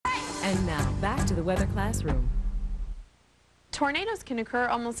And now, back to the weather classroom. Tornadoes can occur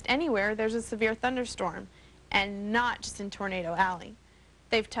almost anywhere there's a severe thunderstorm, and not just in Tornado Alley.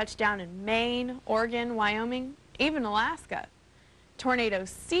 They've touched down in Maine, Oregon, Wyoming, even Alaska. Tornado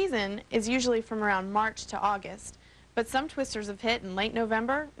season is usually from around March to August, but some twisters have hit in late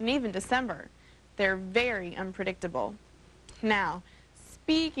November and even December. They're very unpredictable. Now,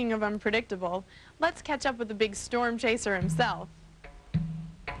 speaking of unpredictable, let's catch up with the big storm chaser himself.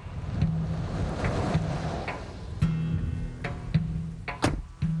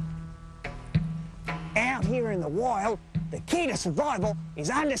 Out here in the wild, the key to survival is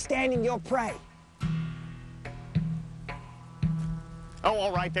understanding your prey. Oh,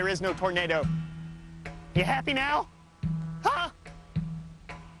 all right, there is no tornado. You happy now? Huh?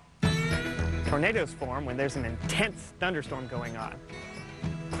 Tornadoes form when there's an intense thunderstorm going on.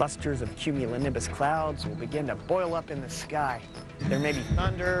 Clusters of cumulonimbus clouds will begin to boil up in the sky. There may be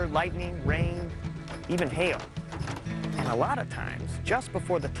thunder, lightning, rain, even hail. And a lot of times, just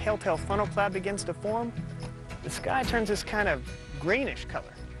before the telltale funnel cloud begins to form, the sky turns this kind of greenish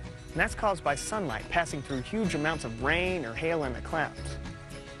color. And that's caused by sunlight passing through huge amounts of rain or hail in the clouds.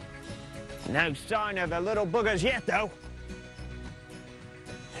 No sign of the little boogers yet, though.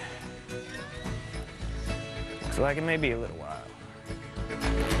 Looks like it may be a little while.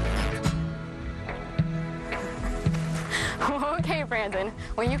 Okay, Brandon,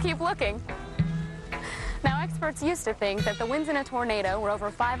 well, you keep looking. Now, experts used to think that the winds in a tornado were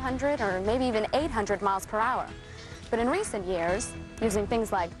over 500 or maybe even 800 miles per hour. But in recent years, using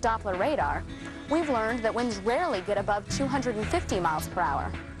things like Doppler radar, we've learned that winds rarely get above 250 miles per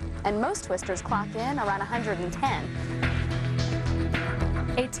hour. And most twisters clock in around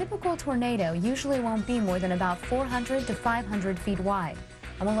 110. A typical tornado usually won't be more than about 400 to 500 feet wide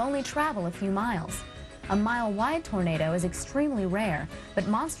and will only travel a few miles. A mile-wide tornado is extremely rare, but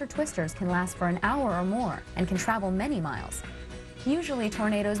monster twisters can last for an hour or more and can travel many miles. Usually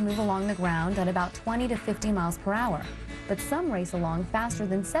tornadoes move along the ground at about 20 to 50 miles per hour, but some race along faster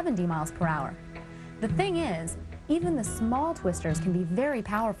than 70 miles per hour. The thing is, even the small twisters can be very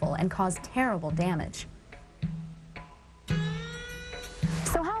powerful and cause terrible damage.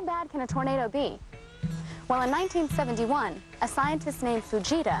 So how bad can a tornado be? Well, in 1971, a scientist named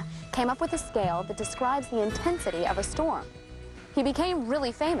Fujita came up with a scale that describes the intensity of a storm. He became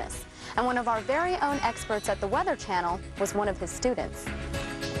really famous, and one of our very own experts at the Weather Channel was one of his students.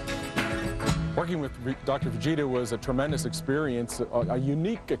 Working with Dr. Fujita was a tremendous experience, a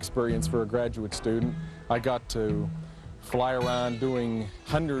unique experience for a graduate student. I got to fly around doing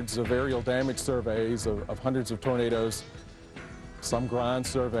hundreds of aerial damage surveys of hundreds of tornadoes, some ground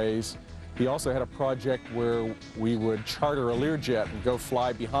surveys. He also had a project where we would charter a Learjet and go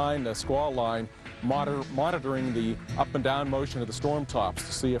fly behind a squall line, monitoring the up and down motion of the storm tops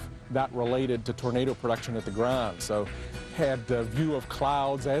to see if that related to tornado production at the ground. So had a view of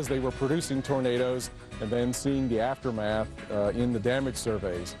clouds as they were producing tornadoes and then seeing the aftermath in the damage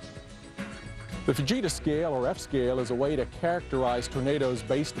surveys. The Fujita scale, or F scale, is a way to characterize tornadoes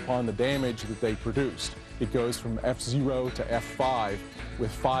based upon the damage that they produced. It goes from F0 to F5,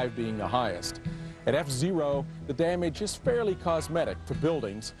 with 5 being the highest. At F0, the damage is fairly cosmetic to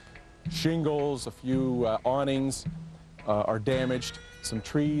buildings. Shingles, a few awnings are damaged, some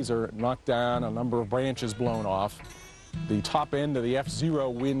trees are knocked down, a number of branches blown off. The top end of the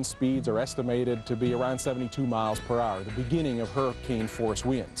F0 wind speeds are estimated to be around 72 miles per hour, the beginning of hurricane force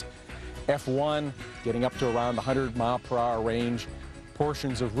winds. F1, getting up to around the 100 mile per hour range.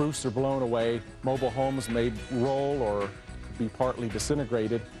 Portions of roofs are blown away. Mobile homes may roll or be partly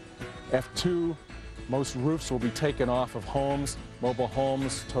disintegrated. F2, most roofs will be taken off of homes. Mobile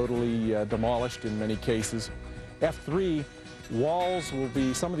homes totally demolished in many cases. F3, walls will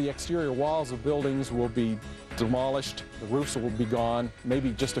be, some of the exterior walls of buildings will be demolished. The roofs will be gone,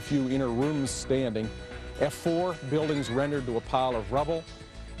 maybe just a few inner rooms standing. F4, buildings rendered to a pile of rubble.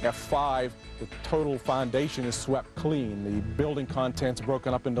 F5, the total foundation is swept clean. The building contents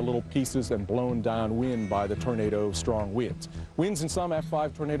broken up into little pieces and blown downwind by the tornado strong winds. Winds in some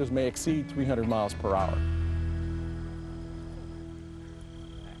F5 tornadoes may exceed 300 miles per hour.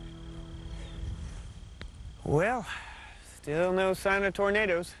 Well, still no sign of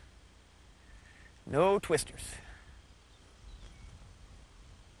tornadoes. No twisters.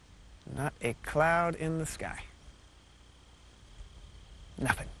 Not a cloud in the sky.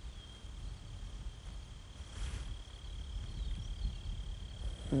 Nothing.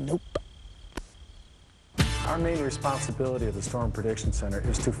 Nope. Our main responsibility at the Storm Prediction Center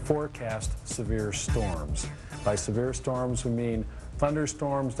is to forecast severe storms. By severe storms, we mean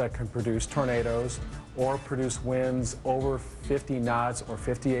thunderstorms that can produce tornadoes or produce winds over 50 knots or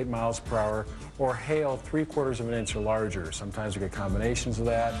 58 miles per hour, or hail 3/4 of an inch or larger. Sometimes we get combinations of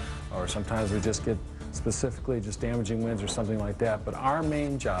that, or sometimes we just get specifically just damaging winds or something like that. But our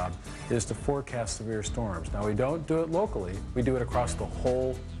main job is to forecast severe storms. Now, we don't do it locally, we do it across the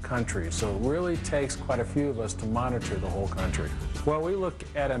whole country. So it really takes quite a few of us to monitor the whole country. Well, we look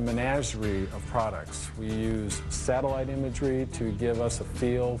at a menagerie of products. We use satellite imagery to give us a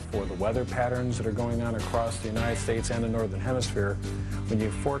feel for the weather patterns that are going on across the United States and the Northern Hemisphere. When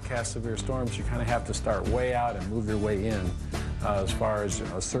you forecast severe storms, you kind of have to start way out and move your way in as far as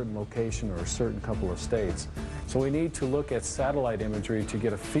a certain location or a certain couple of states. So we need to look at satellite imagery to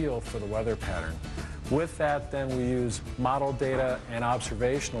get a feel for the weather pattern. With that, then we use model data and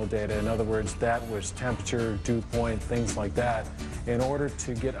observational data. In other words, that was temperature, dew point, things like that, in order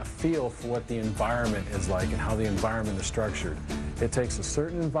to get a feel for what the environment is like and how the environment is structured. It takes a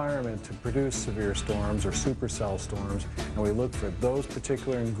certain environment to produce severe storms or supercell storms, and we look for those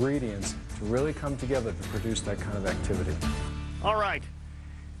particular ingredients to really come together to produce that kind of activity. All right.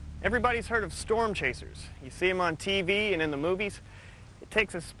 Everybody's heard of storm chasers. You see them on TV and in the movies. It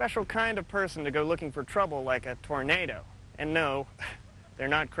takes a special kind of person to go looking for trouble like a tornado. And no, they're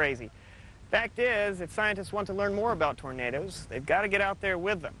not crazy. Fact is, if scientists want to learn more about tornadoes, they've got to get out there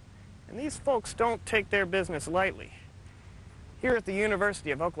with them. And these folks don't take their business lightly. Here at the University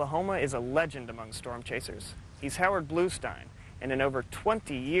of Oklahoma is a legend among storm chasers. He's Howard Bluestein, and in over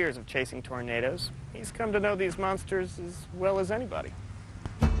 20 years of chasing tornadoes, he's come to know these monsters as well as anybody.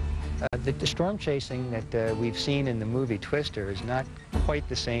 The storm chasing that we've seen in the movie Twister is not quite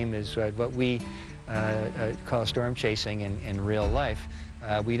the same as what we call storm chasing in real life.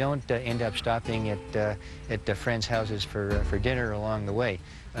 We don't end up stopping at friends' houses for dinner along the way.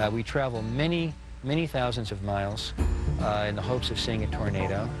 We travel many thousands of miles in the hopes of seeing a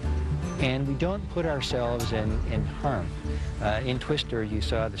tornado, and we don't put ourselves in harm. In Twister, you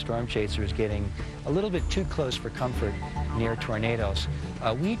saw the storm chasers getting a little bit too close for comfort near tornadoes.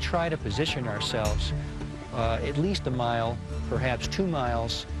 We try to position ourselves at least a mile, perhaps 2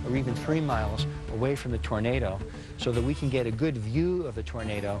 miles, or even 3 miles away from the tornado so that we can get a good view of the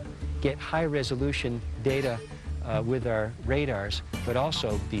tornado, get high-resolution data with our radars, but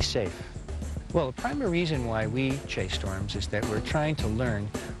also be safe. Well, the primary reason why we chase storms is that we're trying to learn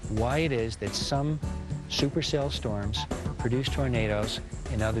why it is that some supercell storms produce tornadoes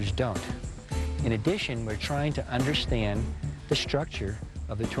and others don't. In addition, we're trying to understand the structure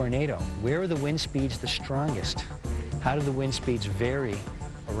of the tornado. Where are the wind speeds the strongest? How do the wind speeds vary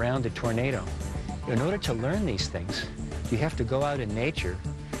around a tornado? In order to learn these things, you have to go out in nature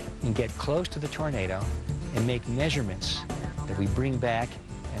and get close to the tornado and make measurements that we bring back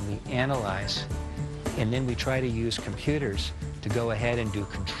and we analyze, and then we try to use computers to go ahead and do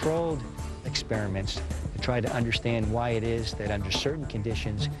controlled experiments to try to understand why it is that under certain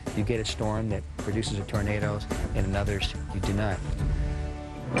conditions you get a storm that produces a tornado and in others you do not.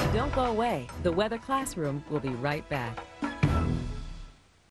 Don't go away. The Weather Classroom will be right back.